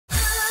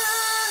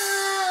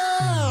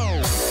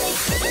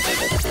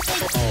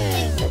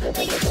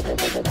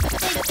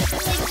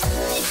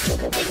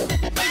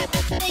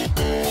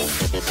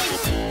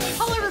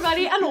Hello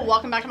everybody and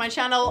welcome back to my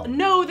channel.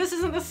 No, this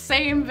isn't the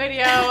same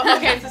video.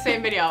 Okay, it's the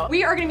same video.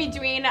 We are going to be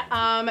doing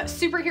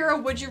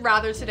superhero Would You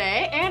Rather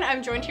today, and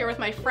I'm joined here with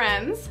my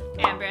friends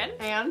Ambryn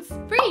and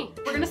Bri.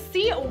 We're gonna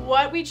see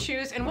what we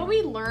choose and what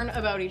we learn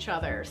about each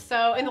other.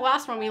 So in the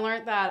last one we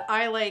learned that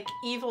I like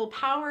evil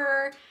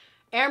power,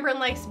 Ambryn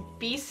likes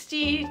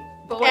beastie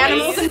boys.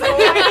 Animals and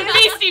boys.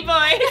 Beastie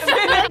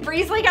Boys.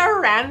 Bri's like a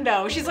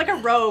rando. She's like a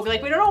rogue.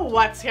 Like we don't know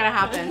what's gonna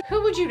happen.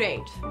 Who would you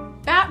date?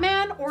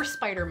 Batman or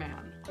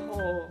Spider-Man?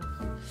 Oh,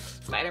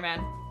 Spider-Man.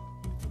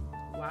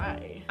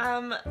 Why?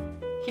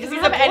 He doesn't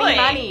have any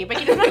money, but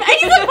he doesn't have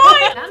he's a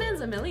boy!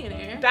 Batman's a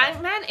millionaire.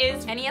 Batman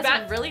is, and he has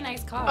a really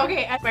nice car.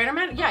 Okay, and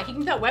Spider-Man, yeah, he can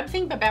do that web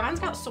thing, but Batman's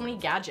got so many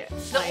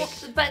gadgets.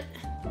 But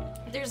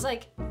there's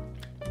like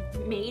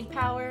made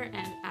power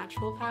and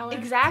actual power.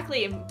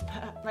 Exactly.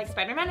 Like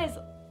Spider-Man is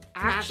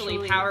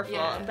actually powerful.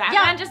 Yeah.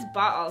 Batman just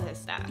bought all his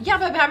stuff. Yeah,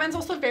 but Batman's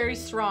also very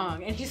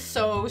strong, and he's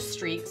so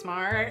street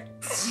smart.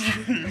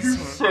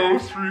 He's so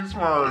street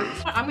smart.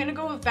 I'm gonna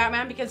go with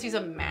Batman because he's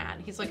a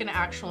man. He's like an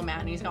actual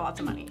man. He's got lots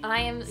of money.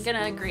 I am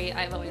gonna agree.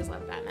 I've always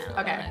loved Batman.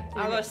 Okay.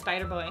 I'll go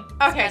Spider-Boy.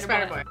 Okay,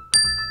 Spider-Boy.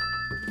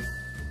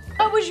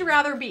 What would you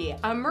rather be,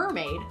 a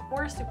mermaid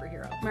or a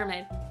superhero?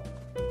 Mermaid.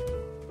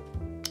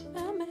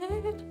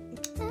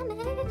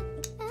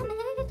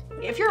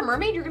 If you're a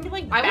mermaid, you're gonna be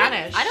like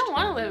banished. I don't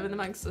want to live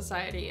amongst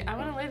society. I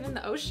want to live in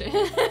the ocean. You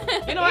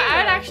know what? I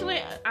would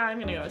actually. I'm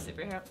gonna go with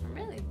superhero.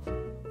 Really?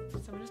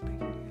 Someone just break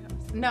into your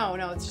house. No,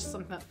 it's just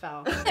something that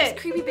fell. It's a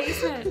creepy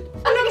basement. And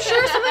I'm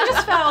sure something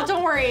just fell.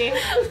 Don't worry.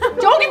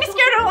 Don't get me scared.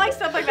 I don't like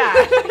stuff like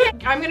that.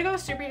 I'm gonna go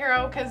with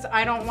superhero because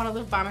I don't want to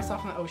live by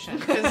myself in the ocean.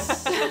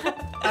 Because I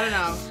don't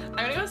know.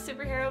 I'm gonna go with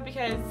superhero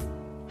because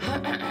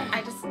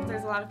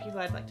there's a lot of people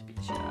I'd like to beat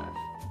the shit out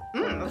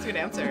of. That's a good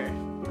answer.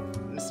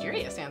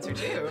 Mysterious answer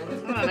too.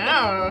 I don't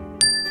know.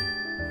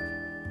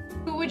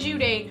 Who would you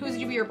date? Who would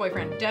you be your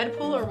boyfriend?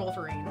 Deadpool or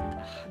Wolverine?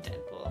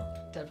 Deadpool.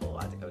 Deadpool.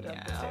 I have to go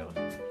Deadpool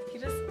too.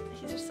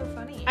 He's just so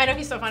funny. I know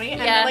he's so funny,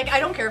 and like I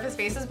don't care if his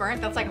face is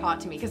burnt. That's like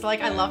hot to me because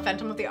like I love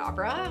Phantom of the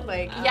Opera.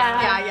 Like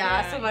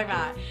yeah, something like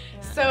that.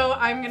 So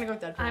I'm gonna go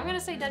with Deadpool. I'm gonna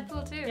say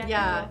Deadpool too.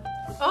 Yeah.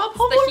 Oh,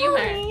 poor the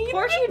Wolverine. humor.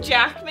 Poor Hugh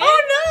Jackman.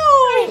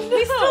 Oh no!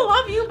 We still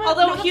love you, but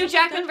although Hugh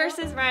Jackman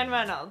versus Ryan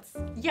Reynolds.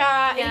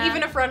 Yeah, and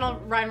even if Ryan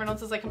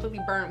Reynolds is like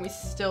completely burnt, we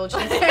still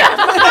choose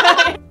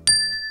him.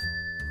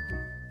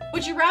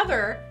 Would you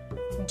rather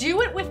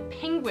do it with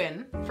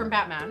Penguin from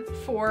Batman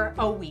for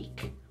a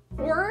week,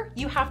 or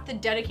you have to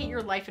dedicate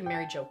your life and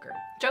marry Joker?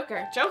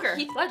 Joker.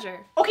 Heath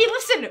Ledger. Okay,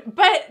 listen,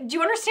 but do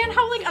you understand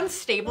how like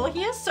unstable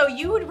he is? So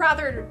you'd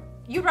rather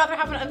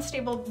have an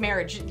unstable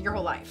marriage your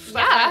whole life?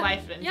 Yeah. My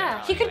life in yeah.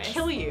 general, He could anyways.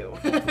 kill you.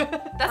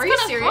 That's Are you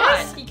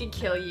serious? He could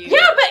kill you.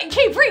 Yeah, but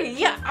okay, Bri,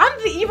 yeah, I'm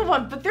the evil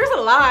one, but there's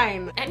a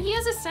line. And he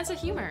has a sense of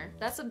humor.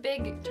 That's a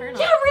big turn on.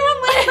 Yeah,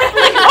 Brian, like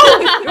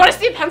oh, you want to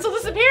see a pencil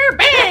disappear?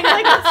 Bang!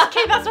 Like,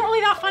 that's not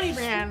really that funny,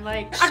 Brian.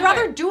 Like, I'd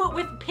rather do it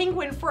with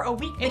Penguin for a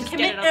week than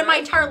commit my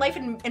entire life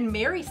and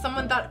marry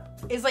someone that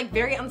is like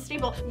very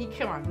unstable.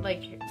 Come on,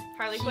 like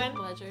Harley Quinn.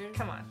 Ledger.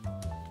 Come on.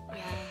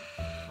 Yeah.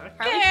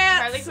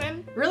 Harley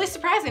Quinn. Really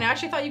surprising. I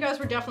actually thought you guys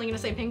were definitely gonna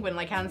say Penguin,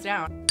 like hands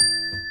down.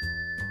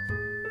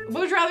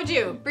 What would you rather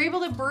do? Be able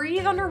to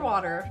breathe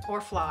underwater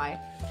or fly?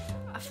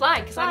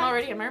 Fly, because I'm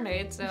already a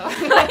mermaid, so.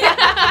 These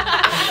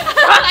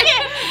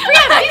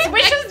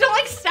wishes don't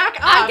like stack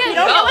up. You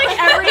don't get like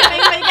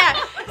everything they get.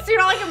 So you're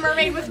not like a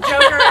mermaid with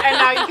Joker and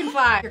now you can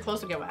fly. Your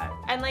clothes will get wet.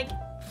 And like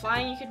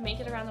flying, you could make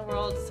it around the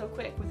world so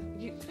quick.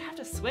 You have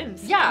to swim.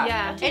 So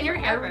Yeah. And your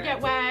hair would get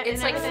wet.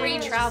 It's like free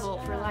travel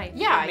for life.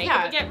 Yeah, your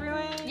makeup would get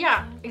ruined.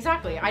 Yeah,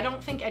 exactly. I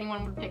don't think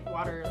anyone would pick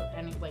water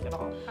at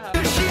all.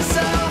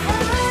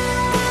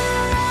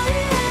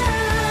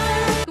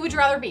 Who would you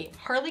rather be?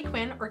 Harley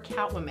Quinn or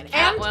Catwoman?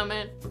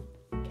 Catwoman.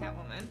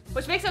 Catwoman.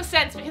 Which makes no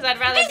sense because I'd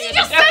rather be you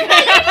just said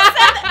that! You just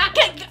said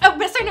that!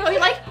 Yes, I know. You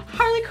like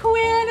Harley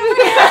Quinn.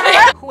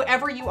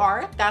 Whoever you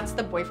are, that's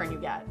the boyfriend you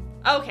get.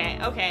 Okay.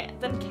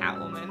 Then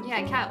Catwoman.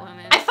 Yeah,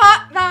 Catwoman. I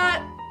thought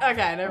that.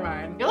 Okay, never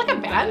mind. You're like a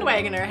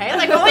bandwagoner, hey?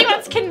 Like only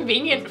what's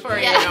convenient for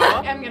you.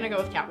 I'm gonna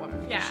go with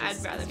Catwoman. Yeah,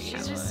 I'd rather be Catwoman.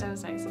 She's just so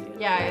sexy.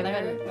 Yeah,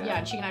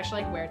 and she can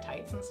actually like wear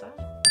tights and stuff.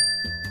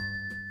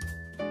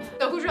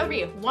 So who'd you rather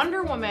be?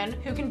 Wonder Woman,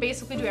 who can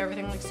basically do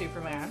everything like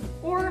Superman,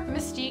 or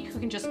Mystique, who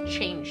can just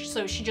change.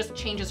 So she just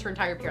changes her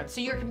entire appearance.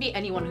 So you can be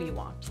anyone who you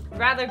want.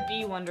 Rather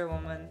be Wonder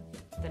Woman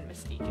than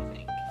Mystique, I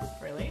think.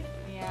 Really?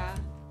 Yeah.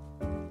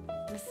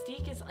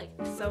 Mystique is like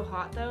so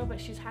hot though,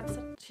 but she's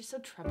so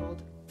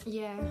troubled.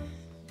 Yeah.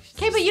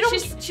 Okay, but you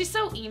don't. She's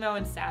so emo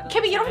and sad. Okay,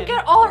 but you don't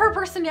get all her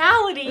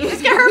personality. You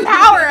just get her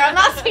power. I'm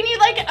not saying you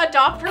like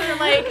adopt her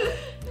like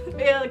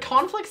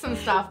conflicts and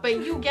stuff,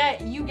 but you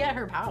get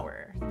her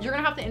power. You're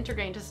gonna have to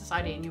integrate into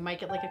society, and you might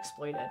get like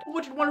exploited.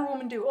 What did Wonder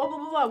Woman do? Oh, blah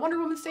blah blah. Wonder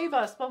Woman save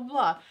us. Blah blah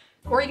blah.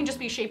 Or you can just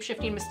be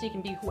shape-shifting Mystique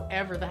and be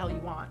whoever the hell you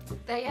want.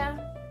 Yeah.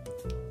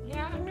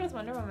 Yeah, I'm going with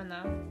Wonder Woman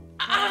though.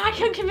 I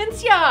can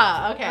convince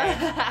ya. Okay.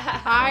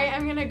 I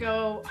am gonna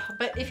go,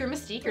 but if you're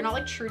Mystique, you're not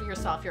like true to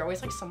yourself. You're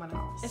always like someone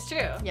else. It's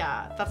true.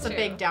 Yeah, that's a True.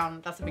 big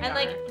down. That's a big And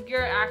downer. like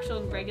your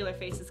actual regular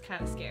face is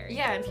kind of scary.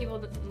 Yeah, and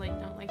people like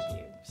don't like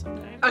you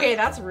sometimes. Okay,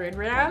 that's rude,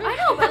 Brianne. I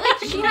know, but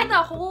like she had the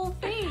whole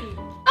thing.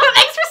 Oh,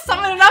 thanks for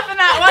summing it up in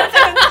that one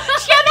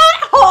sentence. She had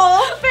that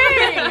whole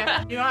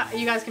thing. You know what?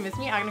 You guys convinced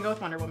me. I'm gonna go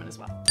with Wonder Woman as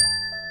well.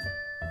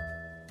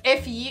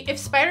 If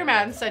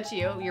Spider-Man said to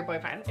you, your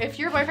boyfriend, if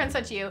your boyfriend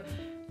said to you,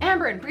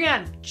 Ambryn,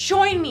 Brianne,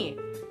 join me,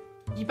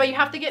 but you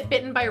have to get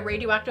bitten by a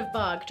radioactive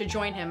bug to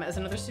join him as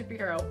another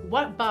superhero,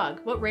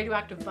 what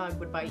radioactive bug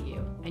would bite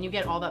you? And you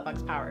get all that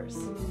bug's powers.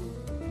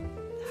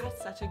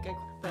 That's such a good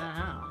question.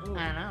 I don't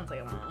know. It's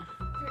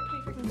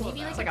like,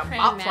 Maybe it's like like a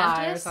praying botfly or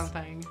mantis?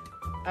 something.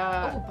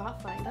 Oh,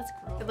 botfly. That's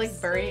gross. It like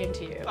bury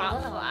into you.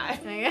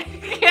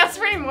 Botfly. That's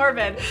pretty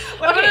morbid.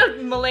 What about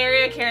a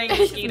malaria-carrying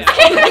mosquito?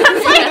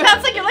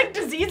 that's like you're like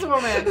disease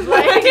woman.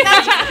 Like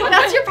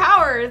that's your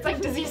power. It's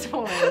like disease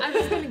woman. I'm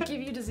just gonna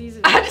give you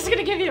diseases. I'm just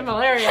gonna give you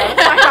malaria. That's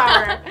my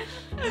power.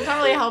 It's not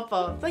really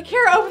helpful. It's like,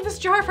 here, open this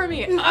jar for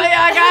me. Oh yeah,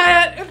 I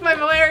got it with my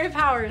malaria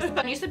powers.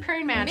 And you said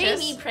praying mantis.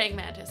 Maybe praying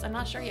mantis. I'm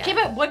not sure yet. Okay,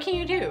 but what can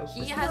you do?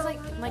 He has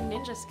like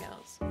ninja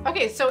skills.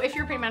 Okay, so if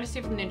you're praying mantis,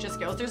 you have ninja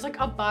skills. There's like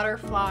a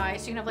butterfly,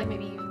 so you can have like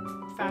maybe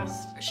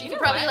fast, She You could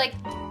know probably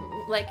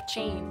what? like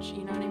change.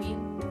 You know what I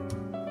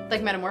mean?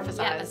 like metamorphosize.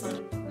 Yeah, that's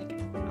what Like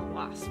a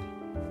wasp.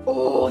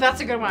 Oh,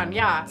 that's a good one.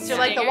 Yeah. So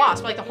like the Stinger.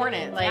 wasp, like the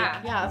hornet. Like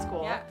Yeah. that's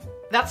cool. Yeah.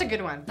 That's a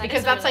good one That because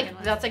is a that's really like good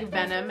one. that's like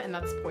venom and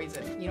that's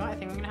poison. You know what? I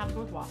think I'm gonna have to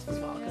go with wasp as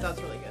well because Yeah.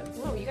 that's really good.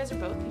 Whoa, you guys are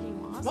both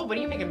picking wasp. Well, what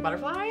are you picking?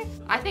 Butterfly?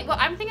 I think. Well,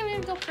 I'm thinking I'm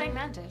gonna go praying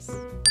mantis.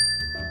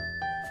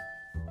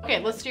 Okay,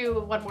 let's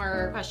do one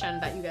more question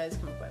that you guys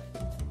come up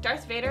with.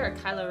 Darth Vader or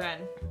Kylo Ren?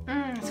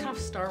 It's kind of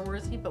Star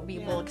Warsy, but we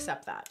will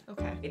accept that.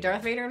 Okay.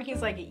 Darth Vader when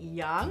he's like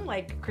young,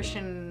 like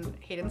Christian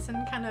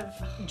Haydenson kind of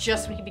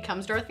just when he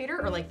becomes Darth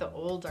Vader, or like the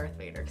old Darth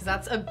Vader, because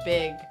that's a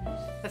big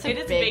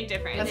big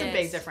difference. That's It a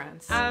big is.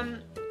 difference.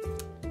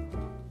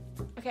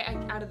 Okay,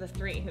 out of the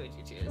three, who would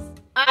you choose?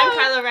 I'm I'm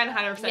Kylo Ren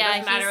 100%. Yeah,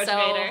 Doesn't matter he's which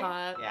so Vader.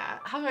 hot. Yeah.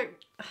 How about,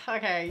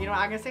 okay, you know,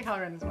 I'm gonna say Kylo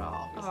Ren as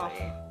well,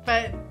 obviously. Oh.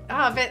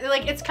 But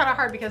like it's kind of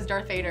hard because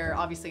Darth Vader,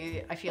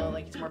 obviously, I feel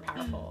like he's more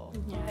powerful,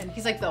 Yeah. and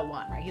he's like the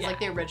one, right? He's Yeah. like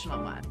the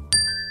original one.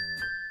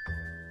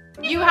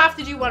 You have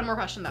to do one more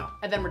question though,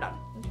 and then we're done.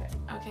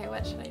 Okay,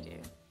 what should I do?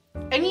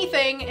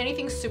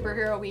 Anything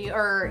superhero-y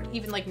or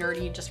even like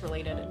nerdy, just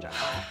related in general.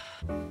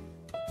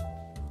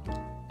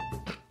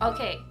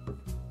 Okay.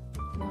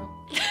 No.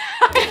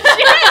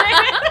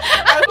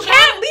 I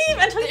can't leave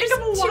until you There's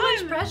think of a too one.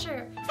 much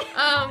pressure.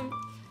 Come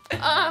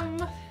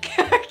on.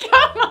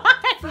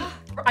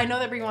 I know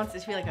that Bri wants it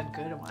to be like a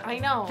good one. I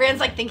know. Brian's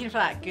like thinking for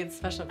that good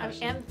special I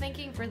question. am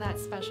thinking for that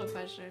special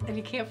question. And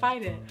you can't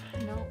find it.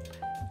 Nope.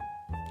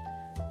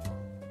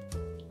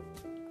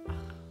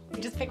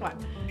 You just pick one.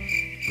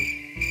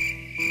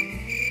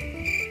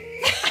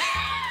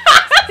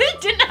 It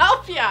didn't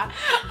help ya.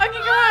 Okay, go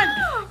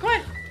on. Go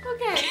on.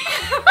 Okay.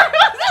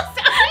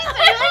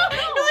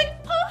 You're like,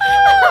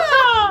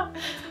 oh.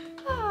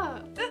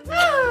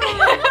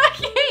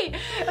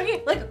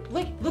 Okay,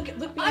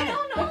 look. I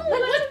don't know.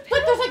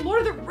 Look, there's like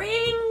Lord of the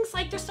Rings,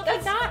 like there's stuff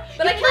like that.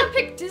 But I You can't like,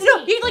 pick Disney.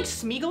 No, you like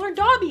Smeagol or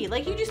Dobby.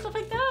 Like you do stuff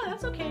like that.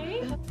 That's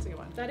okay. That's a good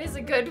one. That is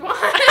a good one.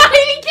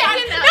 You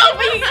can't. No,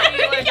 but you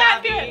Smeagol or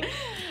can't do Dobby. it.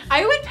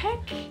 I would pick.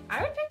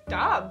 I would pick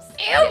Dobbs.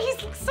 Ew,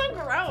 he looks so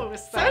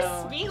gross. So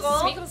though.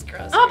 Smeagol. Smeagol's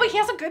gross. Oh, but he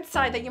has a good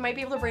side that you might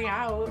be able to bring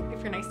out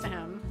if you're nice to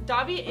him.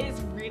 Dobby is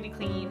really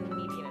clean,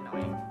 needy, and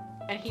annoying.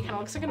 And he kind of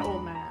looks like an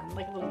old man,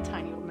 like a little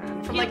tiny old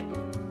man from He- like.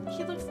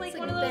 He looks like It's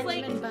one like of those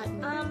Benjamin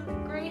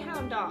Button.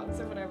 greyhound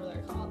dogs or whatever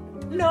they're called.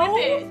 No,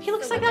 Whippets. he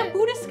looks like that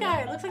Buddhist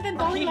guy. Looks like that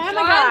Dalai he's Lama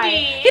Gandhi. guy.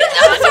 He looks,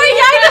 oh, sorry,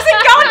 yeah, he looks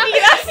like Gandhi.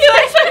 That's, he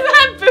looks like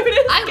that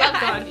Buddhist I love guy.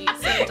 Gandhi.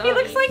 So He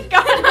looks like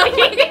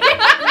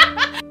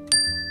Gandhi.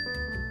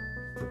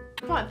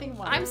 Come on, think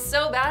one. I'm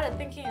so bad at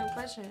thinking of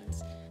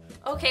questions.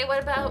 Okay,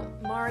 what about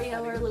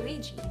Mario or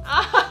Luigi?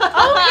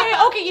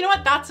 Okay, you know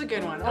what? That's a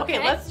good one. Okay,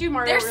 let's do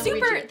Mario They're or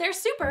super. Luigi. They're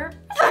super.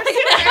 They're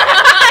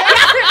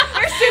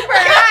super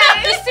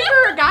guys. They're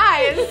super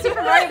guys.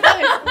 Super Mario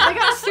Brothers. They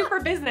got a super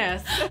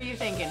business. What are you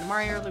thinking,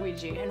 Mario or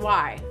Luigi, and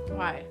why?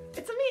 Why?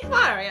 It's a me,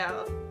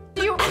 Mario.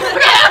 You.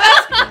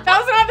 That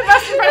was not the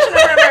best impression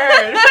I've ever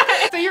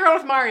heard. So you're going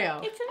with Mario.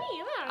 It's a me,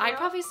 Mario. I'd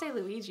probably say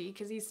Luigi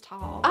because he's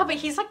tall. Oh, but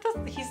he's like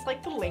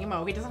the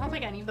lame-o. He doesn't have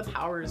like any of the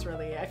powers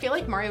really. I feel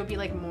like Mario would be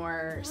like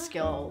more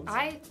skilled.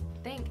 I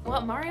think.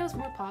 Well, Mario's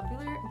more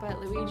popular, but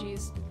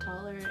Luigi's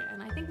taller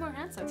and I think more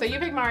handsome. So you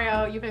pick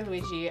Mario, you pick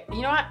Luigi.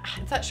 You know what?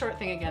 It's that short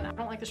thing again. I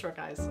don't like the short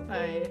guys.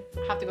 I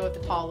have to go with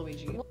the tall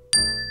Luigi.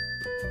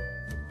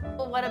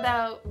 Well, what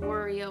about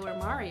Wario or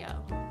Mario?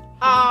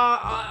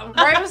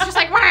 Mario's just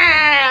like, wah!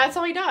 That's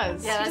all he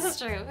does. Yeah, He that's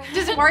doesn't- true.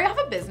 Does Mario have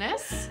a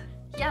business?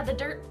 Yeah, the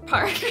dirt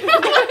park. Okay.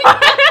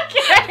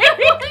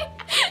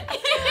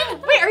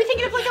 Wait, are you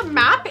thinking of like a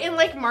map in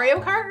like Mario Mario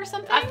Kart or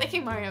something? I'm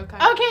thinking Mario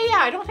Kart. Okay, yeah,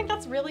 I don't think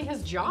that's really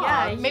his job.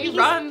 Yeah, maybe he he's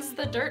runs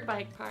the dirt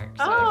bike park,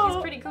 so Oh.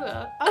 he's pretty cool.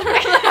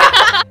 Okay.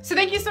 So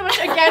thank you so much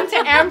again to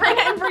Ambryn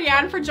and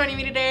Brienne for joining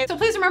me today. So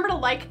please remember to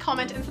like,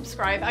 comment, and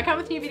subscribe. I come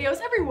with new videos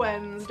every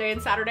Wednesday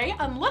and Saturday,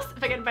 unless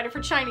if I get invited for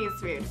Chinese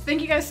food.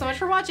 Thank you guys so much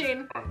for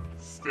watching.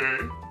 Stay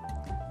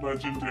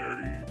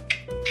legendary.